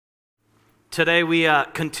Today we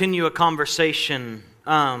continue a conversation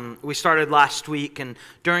we started last week, and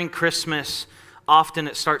during Christmas, often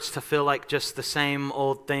it starts to feel like just the same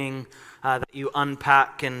old thing that you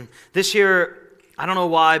unpack. And this year, I don't know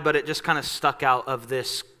why, but it just kind of stuck out of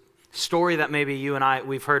this story that maybe you and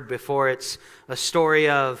we've heard before. It's a story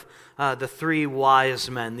of the three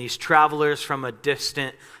wise men, these travelers from a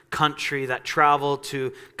distant country that travel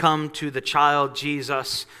to come to the child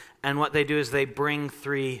Jesus, and what they do is they bring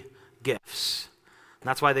three gifts. And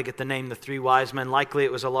that's why they get the name the three wise men. Likely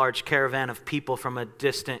it was a large caravan of people from a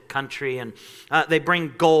distant country, and they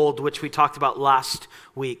bring gold, which we talked about last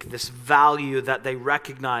week, this value that they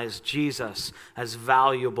recognize Jesus as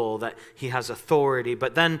valuable, that he has authority.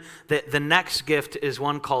 But then the next gift is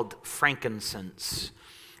one called frankincense.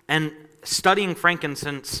 And studying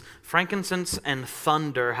frankincense and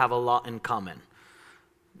thunder have a lot in common.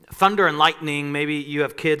 Thunder and lightning, maybe you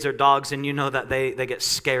have kids or dogs and you know that they get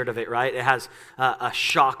scared of it, right? It has a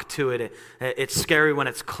shock to it. It's scary when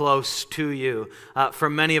it's close to you. For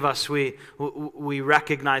many of us, we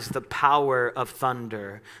recognize the power of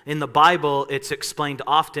thunder. In the Bible, it's explained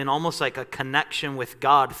often almost like a connection with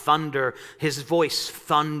God. Thunder, his voice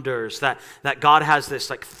thunders, that God has this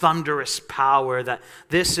like thunderous power, that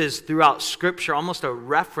this is throughout Scripture almost a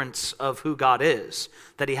reference of who God is,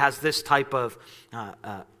 that he has this type of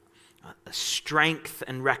strength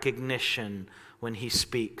and recognition when he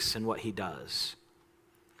speaks and what he does.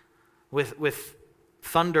 With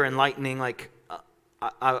thunder and lightning, like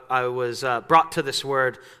I was brought to this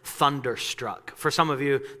word thunderstruck. For some of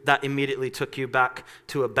you, that immediately took you back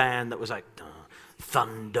to a band that was like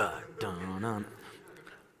thunder.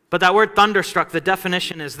 But that word thunderstruck, the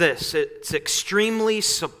definition is this: it's extremely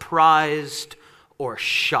surprised or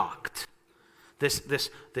shocked. This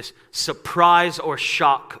surprise or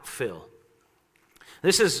shock feel.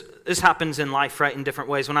 This happens in life, right, in different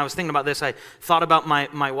ways. When I was thinking about this, I thought about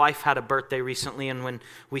my wife had a birthday recently, and when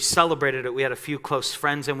we celebrated it, we had a few close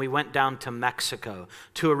friends, and we went down to Mexico,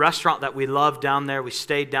 to a restaurant that we loved down there. We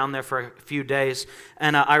stayed down there for a few days,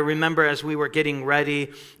 and I remember as we were getting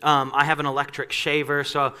ready, I have an electric shaver,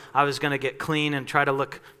 so I was going to get clean and try to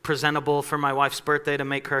look presentable for my wife's birthday to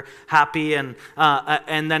make her happy, and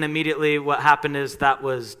then immediately what happened is that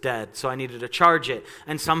was dead, so I needed to charge it.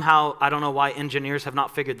 And somehow, I don't know why engineers have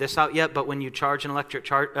not figured this out yet, but when you charge an electric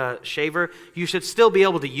shaver, you should still be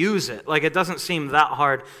able to use it. Like, it doesn't seem that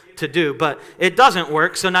hard to do, but it doesn't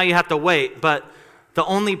work, so now you have to wait. But the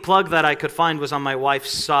only plug that I could find was on my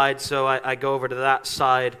wife's side, so I go over to that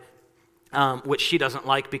side, which she doesn't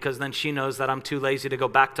like, because then she knows that I'm too lazy to go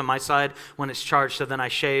back to my side when it's charged, so then I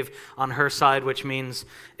shave on her side, which means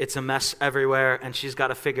it's a mess everywhere, and she's got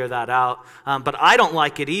to figure that out. But I don't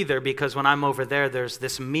like it either, because when I'm over there, there's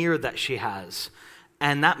this mirror that she has,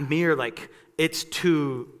 and that mirror, like, it's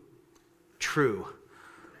too true.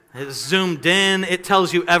 It's zoomed in. It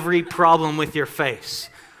tells you every problem with your face.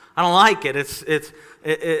 I don't like it.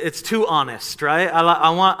 It's too honest, right? I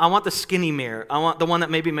want the skinny mirror. I want the one that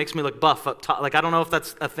maybe makes me look buff up top. Like, I don't know if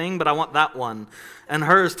that's a thing, but I want that one. And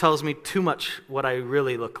hers tells me too much what I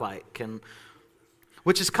really look like, and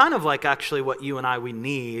which is kind of like actually what you and we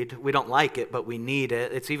need. We don't like it, but we need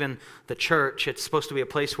it. It's even the church. It's supposed to be a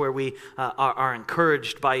place where we are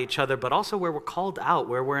encouraged by each other, but also where we're called out,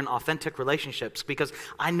 where we're in authentic relationships, because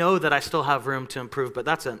I know that I still have room to improve, but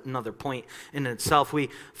that's another point in itself. We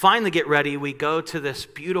finally get ready. We go to this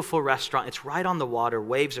beautiful restaurant. It's right on the water.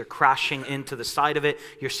 Waves are crashing into the side of it.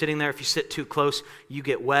 You're sitting there. If you sit too close, you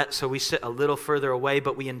get wet, so we sit a little further away,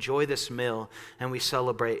 but we enjoy this meal, and we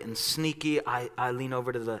celebrate. And sneaky, I lean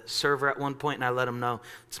over to the server at one point, and I let him know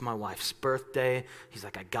it's my wife's birthday. He's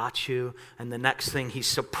like, I got you. And the next thing, he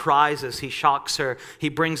surprises, he shocks her. He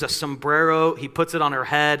brings a sombrero, he puts it on her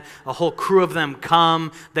head. A whole crew of them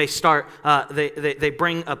come. They start, they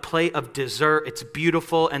bring a plate of dessert. It's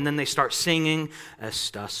beautiful, and then they start singing,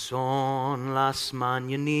 Estas son las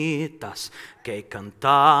mañanitas que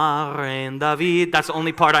cantar en David. That's the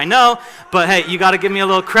only part I know, but hey, you got to give me a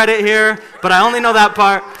little credit here, but I only know that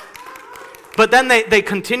part. But then they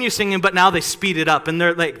continue singing, but now they speed it up, and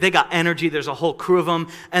they got energy. There's a whole crew of them.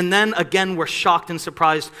 And then again, we're shocked and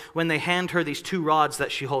surprised when they hand her these two rods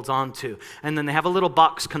that she holds on to. And then they have a little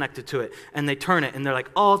box connected to it, and they turn it, and they're like,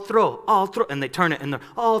 otro, and they turn it, and they're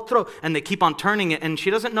otro, and they keep on turning it. And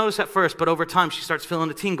she doesn't notice at first, but over time she starts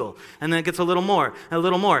feeling a tingle, and then it gets a little more,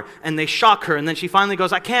 and they shock her, and then she finally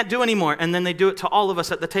goes, I can't do anymore. And then they do it to all of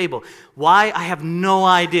us at the table. Why? I have no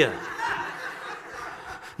idea.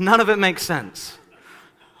 None of it makes sense.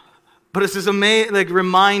 But it's this amazing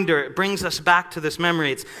reminder. It brings us back to this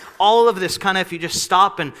memory. It's all of this kind of, if you just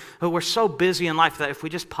stop, and we're so busy in life that if we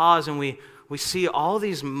just pause and we we see all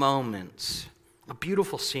these moments, a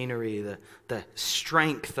beautiful scenery, the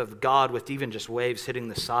strength of God with even just waves hitting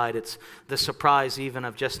the side. It's the surprise even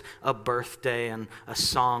of just a birthday and a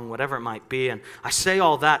song, whatever it might be. And I say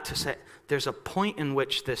all that to say there's a point in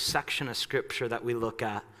which this section of Scripture that we look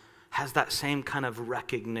at has that same kind of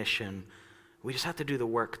recognition. We just have to do the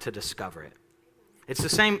work to discover it. It's the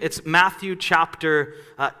same, it's Matthew chapter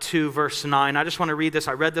 2, verse 9. I just want to read this.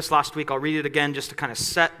 I read this last week. I'll read it again just to kind of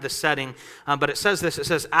set the setting. But it says this. It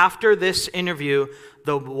says, after this interview,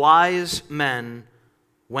 the wise men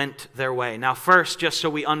went their way. Now first, just so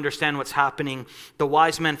we understand what's happening, the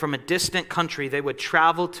wise men from a distant country, they would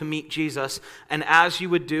travel to meet Jesus. And as you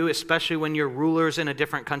would do, especially when you're rulers in a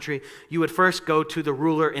different country, you would first go to the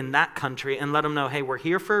ruler in that country and let them know, hey, we're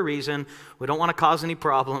here for a reason. We don't want to cause any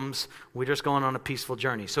problems. We're just going on a peaceful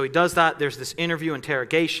journey. So he does that. There's this interview,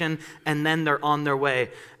 interrogation, and then they're on their way.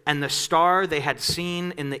 And the star they had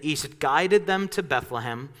seen in the east guided them to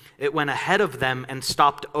Bethlehem. It went ahead of them and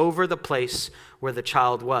stopped over the place where the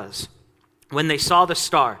child was. When they saw the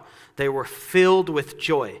star, they were filled with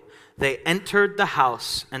joy. They entered the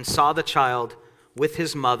house and saw the child with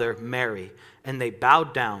his mother, Mary, and they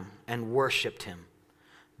bowed down and worshiped him.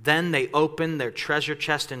 Then they opened their treasure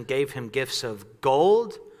chest and gave him gifts of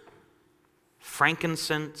gold,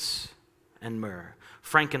 frankincense, and myrrh.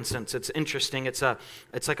 Frankincense, it's interesting. It's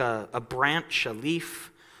like a branch, a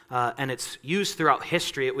leaf, and it's used throughout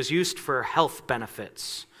history. It was used for health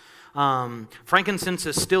benefits. Frankincense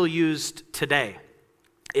is still used today.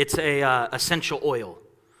 It's a essential oil.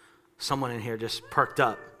 Someone in here just perked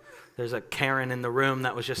up. There's a Karen in the room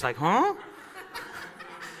that was just like, huh?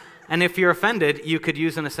 And if you're offended, you could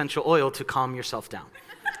use an essential oil to calm yourself down.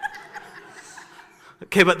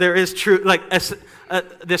 Okay, but there is true, like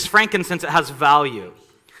this frankincense, it has value.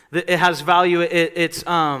 It has value. It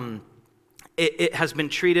has been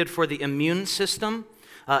treated for the immune system,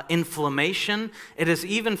 inflammation. It is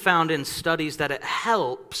even found in studies that it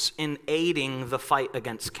helps in aiding the fight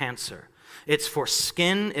against cancer. It's for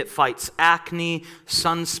skin. It fights acne,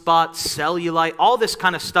 sunspots, cellulite, all this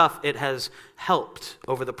kind of stuff. It has helped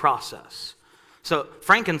over the process. So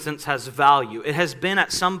frankincense has value. It has been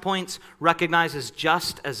at some points recognized as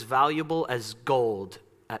just as valuable as gold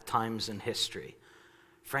at times in history.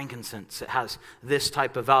 Frankincense, it has this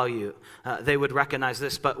type of value. They would recognize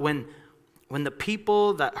this. But when the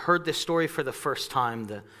people that heard this story for the first time,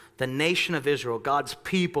 the nation of Israel, God's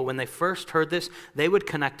people, when they first heard this, they would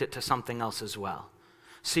connect it to something else as well.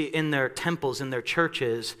 See, in their temples, in their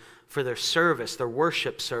churches, for their service, their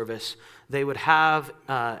worship service, they would have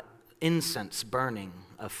incense burning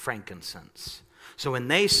of frankincense. So when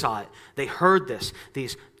they saw it, they heard this.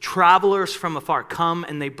 These travelers from afar come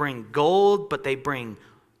and they bring gold, but they bring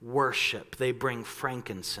worship. They bring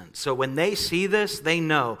frankincense. So when they see this, they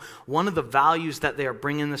know one of the values that they are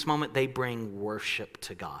bringing in this moment, they bring worship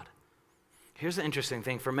to God. Here's the interesting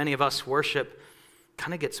thing. For many of us, worship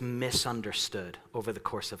kind of gets misunderstood over the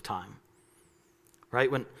course of time. Right?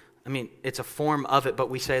 It's a form of it, but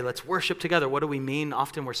we say, let's worship together. What do we mean?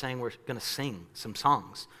 Often we're saying we're going to sing some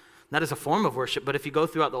songs. That is a form of worship, but if you go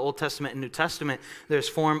throughout the Old Testament and New Testament, there's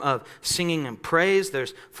form of singing and praise,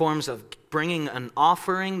 there's forms of bringing an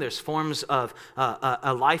offering, there's forms of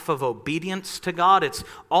a life of obedience to God. It's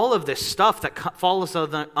all of this stuff that falls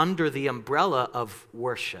under the umbrella of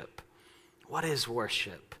worship. What is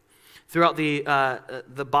worship? Throughout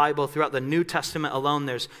the Bible, throughout the New Testament alone,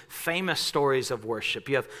 there's famous stories of worship.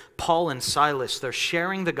 You have Paul and Silas. They're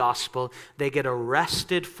sharing the gospel. They get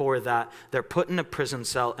arrested for that. They're put in a prison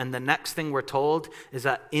cell. And the next thing we're told is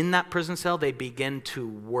that in that prison cell, they begin to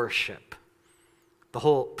worship. The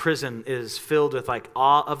whole prison is filled with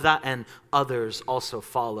awe of that, and others also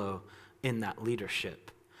follow in that leadership.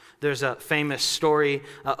 There's a famous story,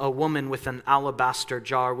 a woman with an alabaster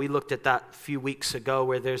jar. We looked at that a few weeks ago,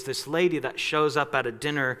 where there's this lady that shows up at a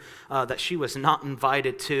dinner that she was not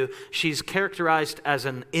invited to. She's characterized as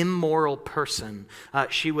an immoral person.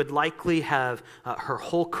 She would likely have, her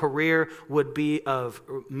whole career would be of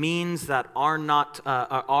means that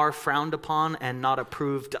are frowned upon and not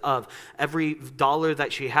approved of. Every dollar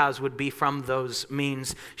that she has would be from those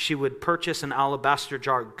means. She would purchase an alabaster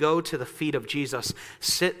jar, go to the feet of Jesus,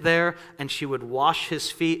 sit there, and she would wash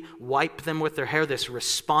his feet, wipe them with her hair, this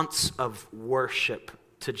response of worship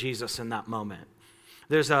to Jesus in that moment.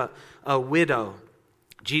 There's a widow.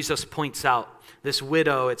 Jesus points out this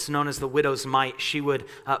widow, it's known as the widow's mite. She would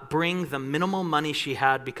bring the minimal money she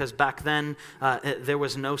had, because back then there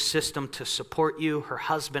was no system to support you. Her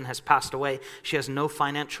husband has passed away. She has no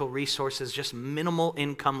financial resources, just minimal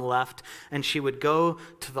income left. And she would go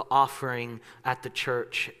to the offering at the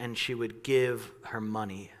church and she would give her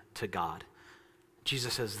money to God.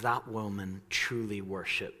 Jesus says that woman truly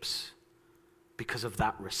worships because of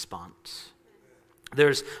that response.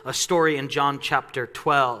 There's a story in John chapter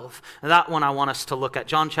 12. And that one I want us to look at.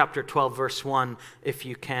 John chapter 12, verse 1, if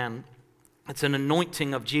you can. It's an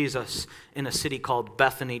anointing of Jesus in a city called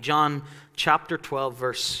Bethany. John chapter 12,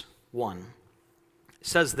 verse 1. It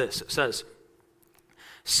says this. It says,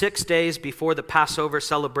 6 days before the Passover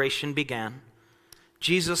celebration began,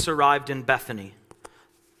 Jesus arrived in Bethany,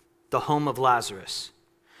 the home of Lazarus,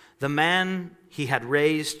 the man he had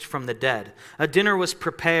raised from the dead. A dinner was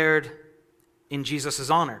prepared in Jesus'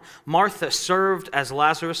 honor. Martha served as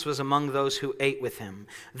Lazarus was among those who ate with him.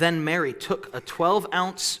 Then Mary took a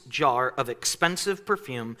 12-ounce jar of expensive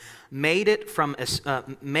perfume, made from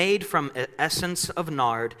essence of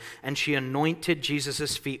nard, and she anointed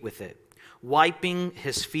Jesus' feet with it, wiping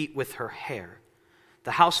his feet with her hair.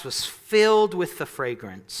 The house was filled with the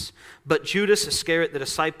fragrance. But Judas Iscariot, the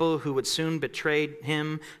disciple who would soon betray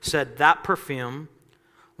him, said that perfume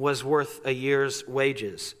was worth a year's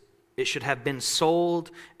wages. It should have been sold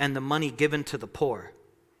and the money given to the poor.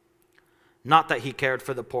 Not that he cared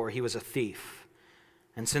for the poor, he was a thief.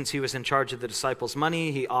 And since he was in charge of the disciples'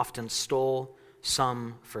 money, he often stole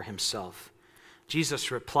some for himself.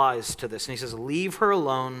 Jesus replies to this, and he says, leave her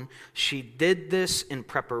alone. She did this in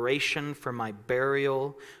preparation for my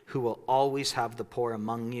burial, who will always have the poor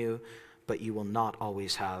among you, but you will not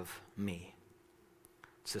always have me.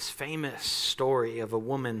 It's this famous story of a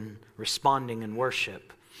woman responding in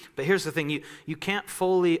worship. But here's the thing, you can't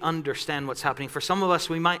fully understand what's happening. For some of us,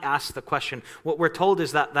 we might ask the question, what we're told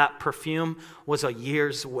is that that perfume was a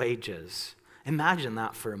year's wages. Imagine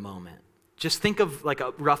that for a moment. Just think of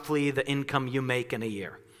roughly the income you make in a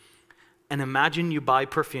year. And imagine you buy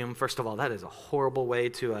perfume. First of all, that is a horrible way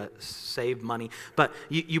to save money. But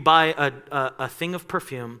you buy a thing of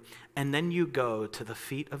perfume, and then you go to the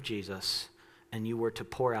feet of Jesus, and you were to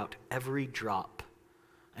pour out every drop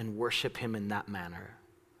and worship him in that manner.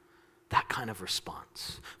 That kind of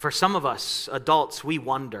response. For some of us, adults, we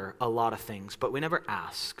wonder a lot of things, but we never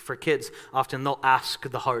ask. For kids, often they'll ask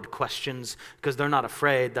the hard questions because they're not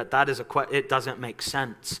afraid that it doesn't make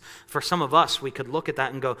sense. For some of us, we could look at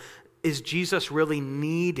that and go, is Jesus really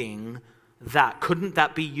needing that? Couldn't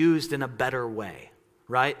that be used in a better way?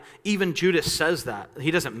 Right? Even Judas says that.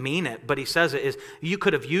 He doesn't mean it, but he says it is, you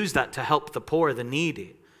could have used that to help the poor, the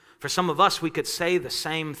needy. For some of us, we could say the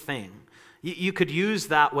same thing. You could use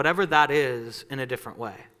that, whatever that is, in a different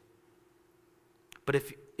way. But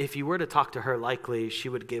if you were to talk to her, likely she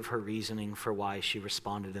would give her reasoning for why she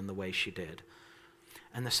responded in the way she did.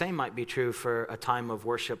 And the same might be true for a time of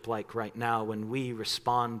worship like right now when we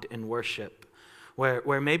respond in worship,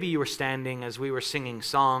 where maybe you were standing as we were singing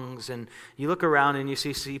songs and you look around and you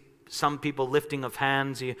see some people lifting of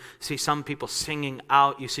hands, you see some people singing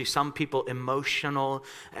out, you see some people emotional,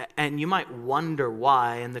 and you might wonder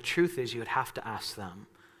why, and the truth is you would have to ask them.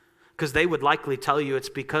 Because they would likely tell you it's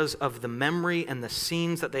because of the memory and the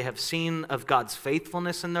scenes that they have seen of God's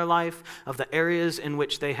faithfulness in their life, of the areas in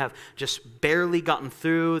which they have just barely gotten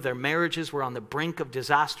through. Their marriages were on the brink of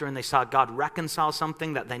disaster and they saw God reconcile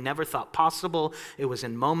something that they never thought possible. It was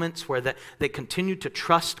in moments where they continued to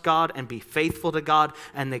trust God and be faithful to God,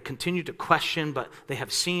 and they continued to question, but they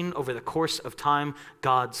have seen over the course of time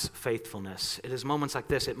God's faithfulness. It is moments like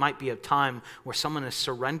this. It might be a time where someone is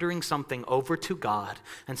surrendering something over to God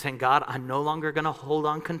and saying, God, I'm no longer going to hold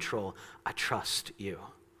on control. I trust you.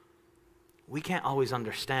 We can't always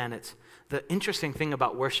understand. It's the interesting thing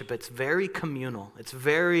about worship. It's very communal. It's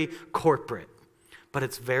very corporate, but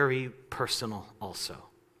it's very personal also.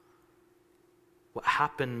 What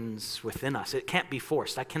happens within us, it can't be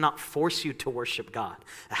forced. I cannot force you to worship God.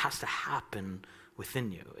 It has to happen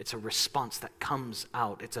within you. It's a response that comes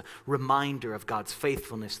out. It's a reminder of God's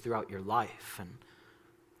faithfulness throughout your life. And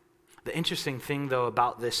the interesting thing, though,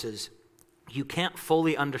 about this is you can't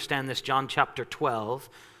fully understand this John chapter 12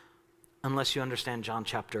 unless you understand John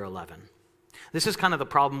chapter 11. This is kind of the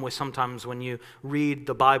problem with sometimes when you read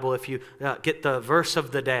the Bible, if you get the verse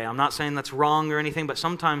of the day. I'm not saying that's wrong or anything, but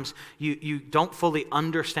sometimes you don't fully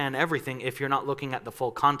understand everything if you're not looking at the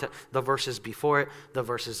full context, the verses before it, the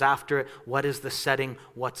verses after it. What is the setting?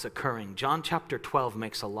 What's occurring? John chapter 12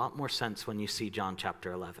 makes a lot more sense when you see John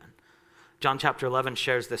chapter 11. John chapter 11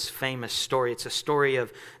 shares this famous story. It's a story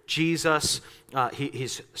of Jesus.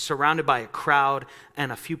 He's surrounded by a crowd,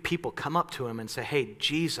 and a few people come up to him and say, hey,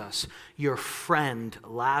 Jesus, your friend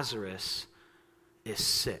Lazarus is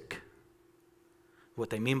sick. What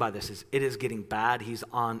they mean by this is it is getting bad. He's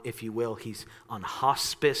on, if you will, he's on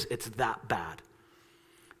hospice. It's that bad.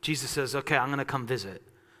 Jesus says, okay, I'm going to come visit,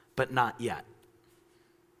 but not yet.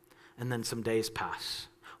 And then some days pass.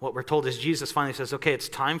 what we're told is Jesus finally says, okay, it's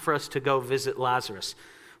time for us to go visit Lazarus.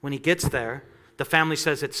 When he gets there, the family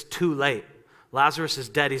says it's too late. Lazarus is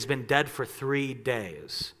dead. He's been dead for 3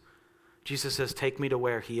 days. Jesus says, take me to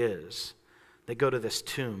where he is. They go to this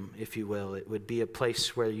tomb, if you will. It would be a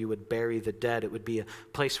place where you would bury the dead. It would be a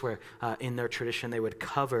place where, in their tradition, they would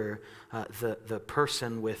cover the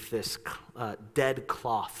person with this dead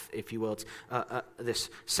cloth, if you will. It's this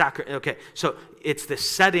sacrament. Okay, so it's this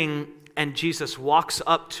setting, and Jesus walks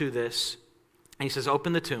up to this, and he says,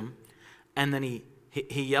 open the tomb, and then he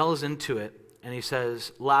yells into it, and he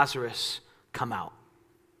says, Lazarus, come out.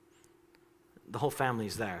 The whole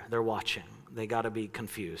family's there. They're watching. They got to be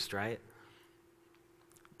confused, right?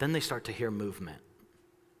 Then they start to hear movement.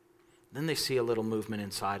 Then they see a little movement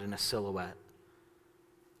inside in a silhouette.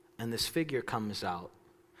 And this figure comes out.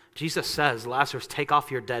 Jesus says, Lazarus, take off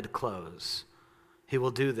your dead clothes. He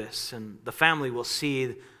will do this. And the family will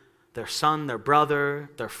see their son, their brother,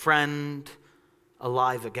 their friend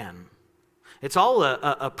alive again. It's all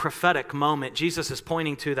a prophetic moment. Jesus is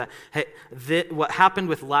pointing to that, hey, what happened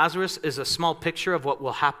with Lazarus is a small picture of what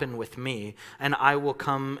will happen with me. And I will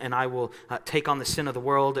come and I will take on the sin of the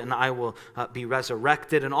world and I will be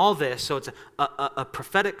resurrected and all this. So it's a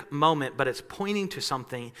prophetic moment, but it's pointing to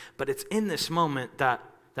something. But it's in this moment that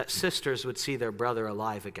sisters would see their brother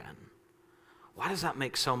alive again. Why does that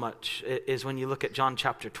make so much? Is when you look at John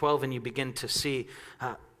chapter 12 and you begin to see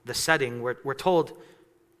the setting. We're told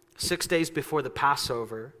 6 days before the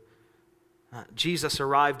Passover, Jesus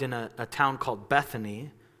arrived in a town called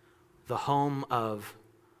Bethany, the home of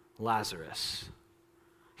Lazarus.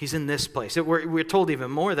 He's in this place. We're told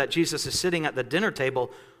even more that Jesus is sitting at the dinner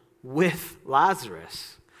table with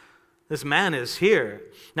Lazarus. This man is here.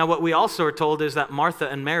 Now, what we also are told is that Martha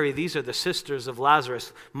and Mary, these are the sisters of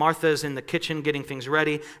Lazarus. Martha is in the kitchen getting things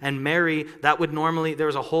ready, and Mary, that would normally,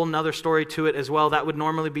 there's a whole nother story to it as well. That would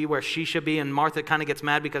normally be where she should be, and Martha kind of gets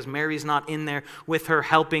mad because Mary's not in there with her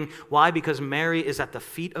helping. Why? Because Mary is at the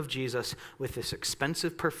feet of Jesus with this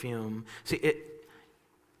expensive perfume. See,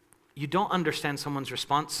 you don't understand someone's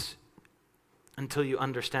response until you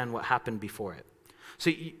understand what happened before it. So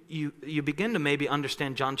you begin to maybe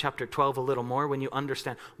understand John chapter 12 a little more when you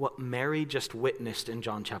understand what Mary just witnessed in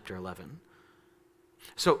John chapter 11.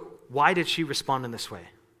 So why did she respond in this way?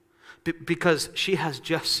 Because she has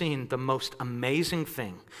just seen the most amazing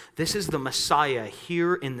thing. This is the Messiah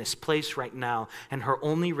here in this place right now, and her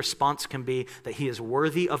only response can be that he is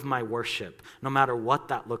worthy of my worship, no matter what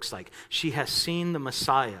that looks like. She has seen the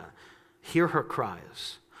Messiah, hear her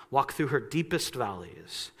cries, walk through her deepest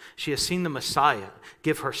valleys. She has seen the Messiah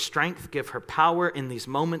give her strength, give her power in these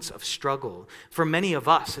moments of struggle. For many of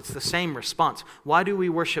us, it's the same response. Why do we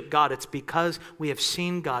worship God? It's because we have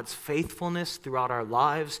seen God's faithfulness throughout our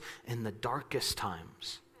lives in the darkest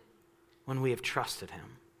times when we have trusted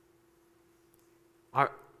him.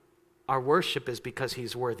 Our worship is because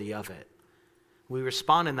he's worthy of it. We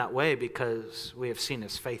respond in that way because we have seen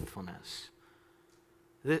his faithfulness.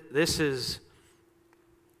 This is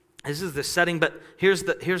the setting, but here's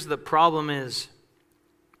the problem is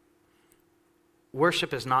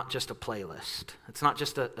worship is not just a playlist. It's not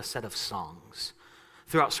just a set of songs.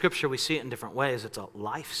 Throughout Scripture, we see it in different ways. It's a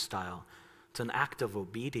lifestyle. It's an act of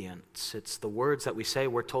obedience. It's the words that we say.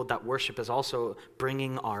 We're told that worship is also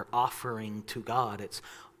bringing our offering to God. It's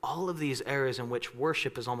all of these areas in which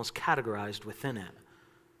worship is almost categorized within it.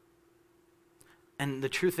 And the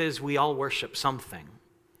truth is, we all worship something.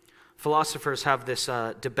 Philosophers have this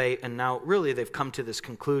debate, and now really they've come to this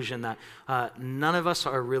conclusion that none of us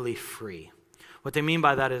are really free. What they mean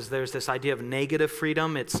by that is there's this idea of negative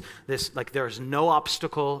freedom. It's this, like, there's no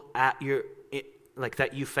obstacle that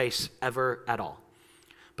you face ever at all.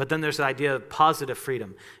 But then there's the idea of positive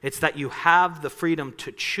freedom. It's that you have the freedom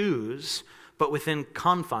to choose, but within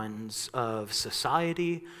confines of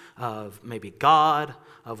society, of maybe God,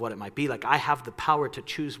 of what it might be. Like, I have the power to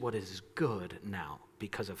choose what is good now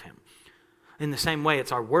because of him. In the same way,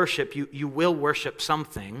 it's our worship. You will worship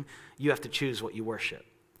something. You have to choose what you worship.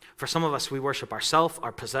 For some of us, we worship ourselves,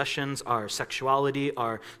 our possessions, our sexuality,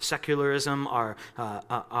 our secularism, our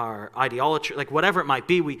ideology, like whatever it might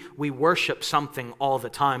be, we worship something all the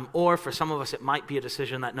time. Or for some of us, it might be a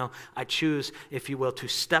decision that, no, I choose, if you will, to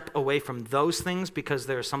step away from those things because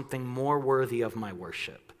there is something more worthy of my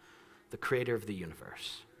worship, the creator of the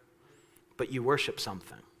universe. But you worship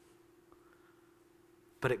something.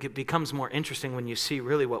 But it becomes more interesting when you see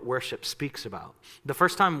really what worship speaks about. The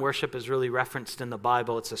first time worship is really referenced in the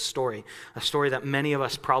Bible, it's a story that many of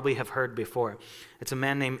us probably have heard before. It's a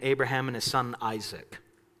man named Abraham and his son Isaac.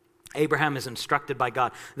 Abraham is instructed by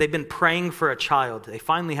God. They've been praying for a child. They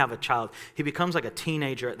finally have a child. He becomes like a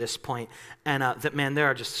teenager at this point. And they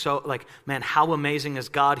are just so, man, how amazing is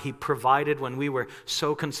God? He provided when we were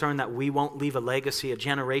so concerned that we won't leave a legacy of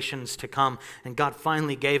generations to come. And God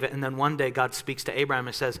finally gave it. And then one day God speaks to Abraham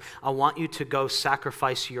and says, I want you to go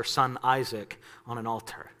sacrifice your son Isaac on an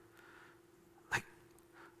altar. Like,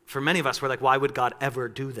 for many of us, we're like, why would God ever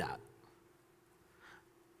do that?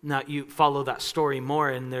 Now, you follow that story more,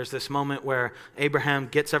 and there's this moment where Abraham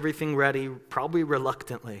gets everything ready, probably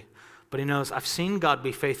reluctantly, but he knows, I've seen God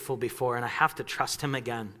be faithful before, and I have to trust him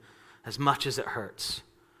again, as much as it hurts.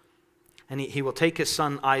 And he will take his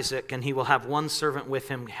son Isaac, and he will have one servant with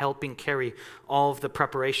him helping carry all of the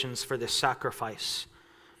preparations for this sacrifice.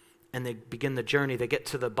 And they begin the journey. They get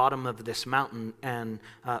to the bottom of this mountain, and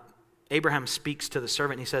Abraham speaks to the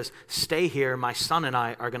servant. He says, stay here, my son and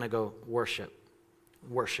I are going to go worship.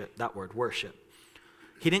 Worship, that word, worship.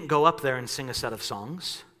 He didn't go up there and sing a set of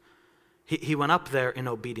songs. He went up there in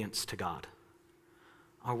obedience to God.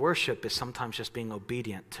 Our worship is sometimes just being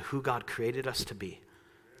obedient to who God created us to be,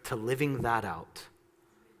 to living that out.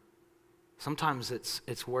 Sometimes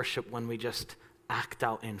it's worship when we just act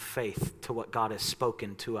out in faith to what God has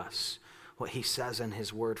spoken to us, what he says in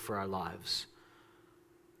his word for our lives.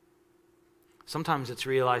 Sometimes it's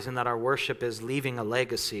realizing that our worship is leaving a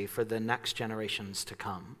legacy for the next generations to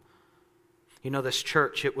come. You know, this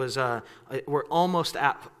church, we're almost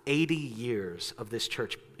at 80 years of this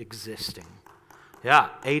church existing. Yeah,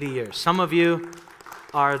 80 years. Some of you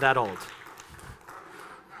are that old.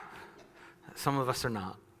 Some of us are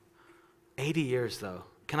not. 80 years, though.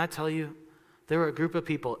 Can I tell you, there were a group of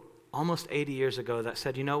people almost 80 years ago that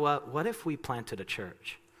said, you know what? What if we planted a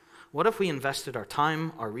church? What if we invested our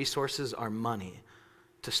time, our resources, our money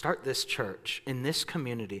to start this church in this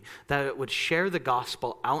community, that it would share the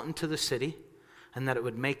gospel out into the city and that it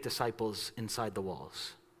would make disciples inside the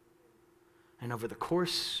walls? And over the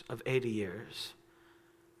course of 80 years,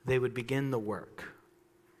 they would begin the work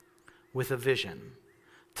with a vision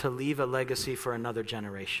to leave a legacy for another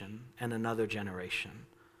generation and another generation.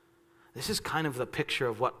 This is kind of the picture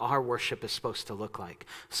of what our worship is supposed to look like.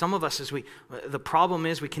 Some of us, the problem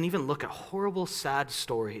is we can even look at horrible, sad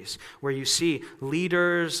stories where you see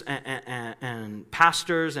leaders and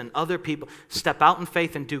pastors and other people step out in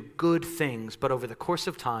faith and do good things, but over the course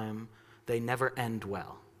of time, they never end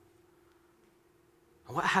well.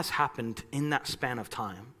 What has happened in that span of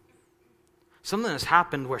time? Something has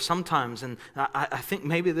happened where sometimes, and I think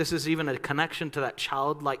maybe this is even a connection to that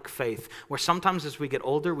childlike faith, where sometimes as we get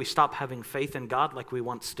older, we stop having faith in God like we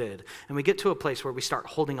once did. And we get to a place where we start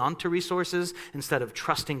holding on to resources instead of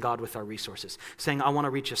trusting God with our resources. Saying, I want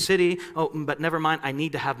to reach a city, but never mind, I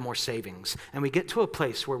need to have more savings. And we get to a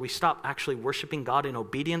place where we stop actually worshiping God in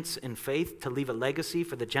obedience, in faith, to leave a legacy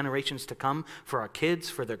for the generations to come, for our kids,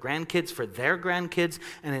 for their grandkids, for their grandkids.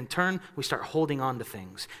 And in turn, we start holding on to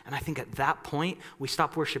things. And I think at that point, we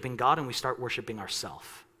stop worshiping God and we start worshiping ourselves.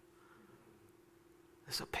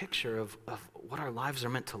 It's a picture of what our lives are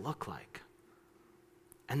meant to look like.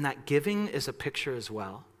 And that giving is a picture as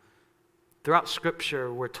well. Throughout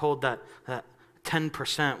Scripture, we're told that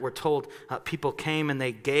 10%, we're told people came and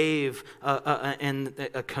they gave in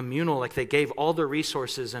a communal, like they gave all their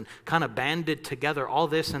resources and kind of banded together all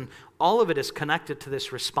this, and all of it is connected to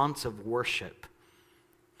this response of worship.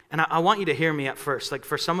 And I want you to hear me at first. Like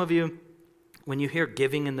for some of you, when you hear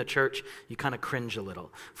giving in the church, you kind of cringe a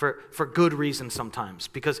little. For good reason sometimes.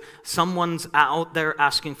 Because someone's out there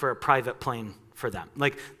asking for a private plane for them.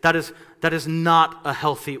 Like that is not a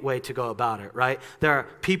healthy way to go about it, right? There are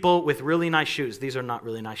people with really nice shoes. These are not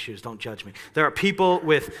really nice shoes, don't judge me. There are people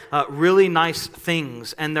with really nice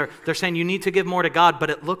things, and they're saying you need to give more to God,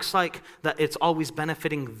 but it looks like that it's always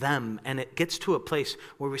benefiting them, and it gets to a place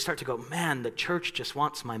where we start to go, man, the church just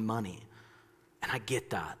wants my money. And I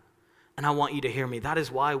get that. And I want you to hear me. That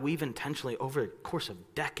is why we've intentionally, over the course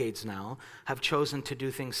of decades now, have chosen to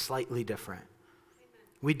do things slightly different.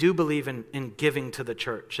 We do believe in giving to the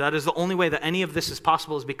church. That is the only way that any of this is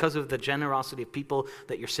possible, is because of the generosity of people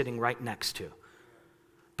that you're sitting right next to.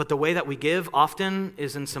 But the way that we give often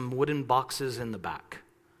is in some wooden boxes in the back,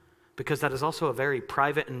 because that is also a very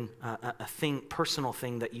private and personal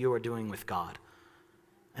thing that you are doing with God.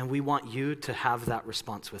 And we want you to have that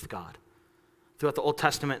response with God. Throughout the Old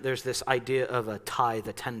Testament, there's this idea of a tithe,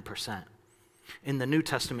 the 10%. In the New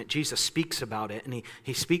Testament, Jesus speaks about it, and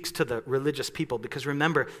he speaks to the religious people, because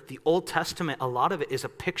remember, the Old Testament, a lot of it is a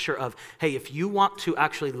picture of, hey, if you want to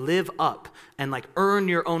actually live up and like earn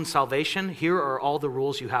your own salvation, here are all the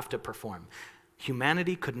rules you have to perform.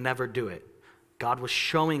 Humanity could never do it. God was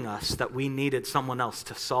showing us that we needed someone else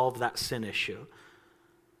to solve that sin issue.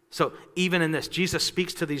 So even in this, Jesus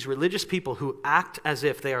speaks to these religious people who act as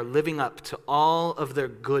if they are living up to all of their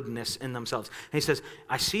goodness in themselves. And he says,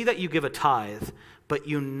 I see that you give a tithe, but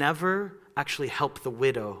you never actually help the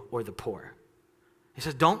widow or the poor. He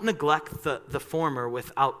says, don't neglect the former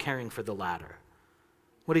without caring for the latter.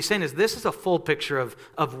 What he's saying is this is a full picture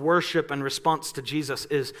of worship and response to Jesus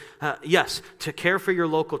is, yes, to care for your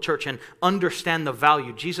local church and understand the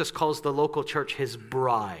value. Jesus calls the local church his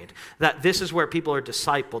bride. That this is where people are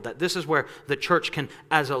discipled. That this is where the church can,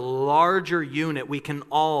 as a larger unit, we can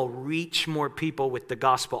all reach more people with the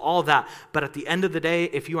gospel. All that. But at the end of the day,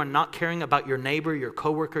 if you are not caring about your neighbor, your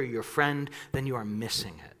coworker, your friend, then you are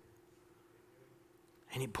missing it.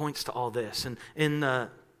 And he points to all this. And in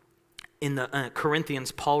the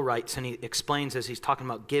Corinthians, Paul writes, and he explains as he's talking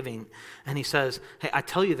about giving, and he says, hey, I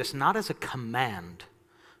tell you this not as a command,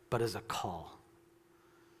 but as a call.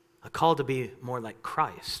 A call to be more like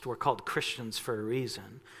Christ. We're called Christians for a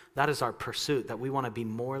reason. That is our pursuit, that we want to be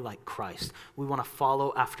more like Christ. We want to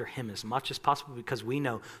follow after him as much as possible because we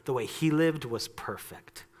know the way he lived was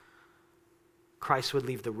perfect. Christ would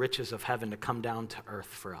leave the riches of heaven to come down to earth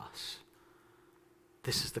for us.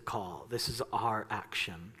 This is the call. This is our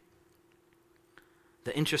action.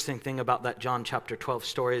 The interesting thing about that John chapter 12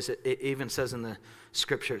 story is it even says in the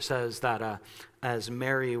scripture, it says that as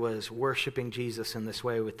Mary was worshiping Jesus in this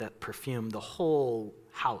way with that perfume, the whole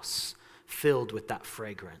house filled with that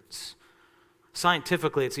fragrance.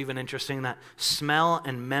 Scientifically, it's even interesting that smell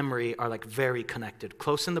and memory are like very connected,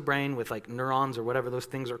 close in the brain with like neurons or whatever those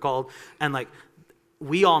things are called. And like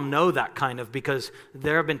we all know that kind of because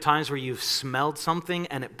there have been times where you've smelled something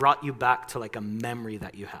and it brought you back to like a memory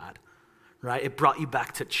that you had. Right? It brought you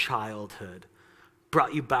back to childhood,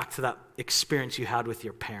 brought you back to that experience you had with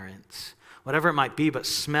your parents, whatever it might be, but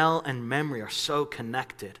smell and memory are so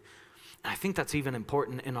connected. And I think that's even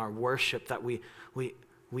important in our worship that we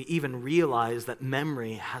even realize that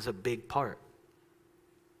memory has a big part.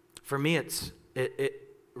 For me,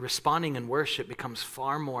 responding in worship becomes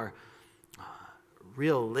far more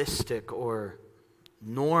realistic or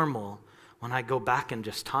normal when I go back in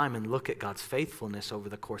just time and look at God's faithfulness over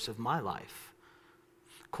the course of my life.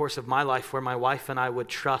 Course of my life where my wife and I would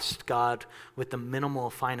trust God with the minimal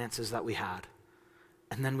finances that we had.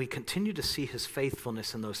 And then we continue to see his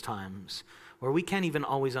faithfulness in those times where we can't even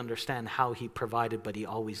always understand how he provided, but he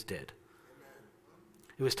always did.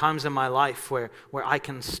 It was times in my life where I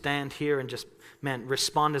can stand here and just,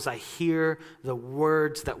 respond as I hear the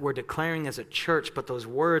words that we're declaring as a church, but those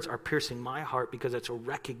words are piercing my heart because it's a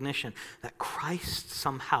recognition that Christ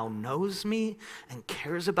somehow knows me and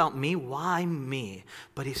cares about me. Why me?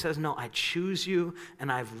 But he says, no, I choose you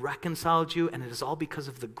and I've reconciled you, and it is all because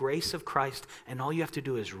of the grace of Christ, and all you have to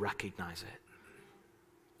do is recognize it.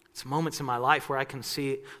 It's moments in my life where I can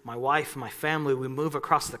see my wife, my family, we move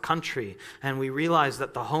across the country and we realize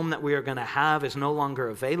that the home that we are going to have is no longer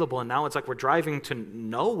available. And now it's like we're driving to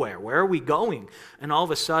nowhere. Where are we going? And all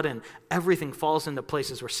of a sudden, everything falls into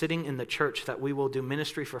places. We're sitting in the church that we will do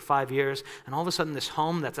ministry for 5 years. And all of a sudden, this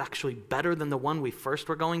home that's actually better than the one we first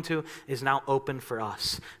were going to is now open for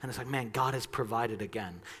us. And it's like, man, God has provided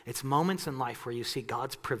again. It's moments in life where you see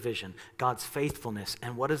God's provision, God's faithfulness.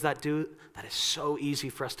 And what does that do? That is so easy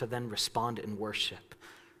for us to then respond in worship.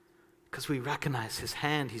 Because we recognize his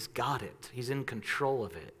hand, he's got it. He's in control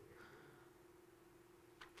of it.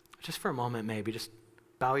 Just for a moment, maybe, just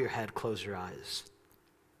bow your head, close your eyes.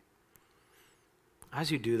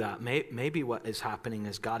 As you do that, maybe what is happening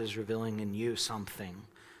is God is revealing in you something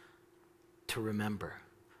to remember,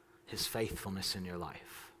 his faithfulness in your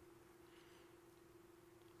life,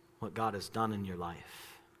 what God has done in your life.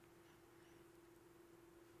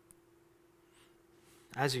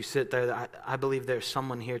 As you sit there, I believe there's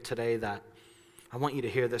someone here today that I want you to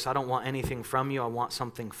hear this. I don't want anything from you. I want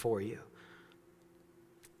something for you.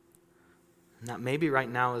 And that maybe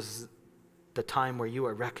right now is the time where you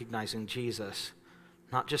are recognizing Jesus,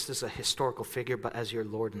 not just as a historical figure, but as your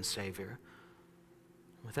Lord and Savior.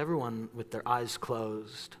 With everyone with their eyes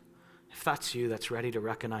closed, if that's you that's ready to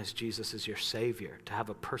recognize Jesus as your Savior, to have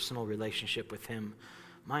a personal relationship with him,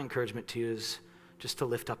 my encouragement to you is just to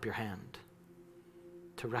lift up your hand.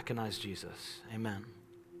 To recognize Jesus. Amen.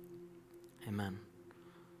 Amen.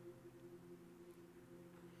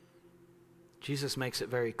 Jesus makes it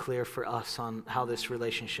very clear for us on how this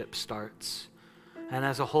relationship starts. And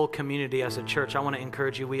as a whole community, as a church, I want to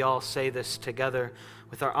encourage you, we all say this together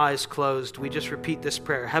with our eyes closed. We just repeat this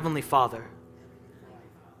prayer. Heavenly Father,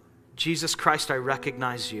 Jesus Christ, I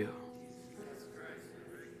recognize you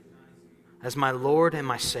as my Lord and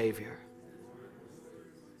my Savior.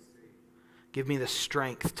 Give me the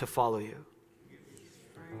strength to follow you.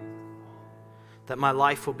 that my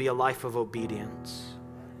life will be a life of obedience,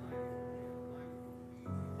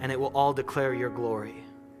 and it will all declare your glory.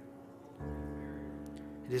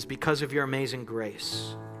 It is because of your amazing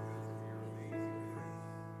grace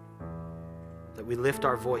that we lift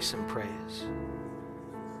our voice in praise.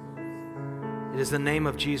 It is the name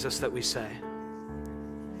of Jesus that we say.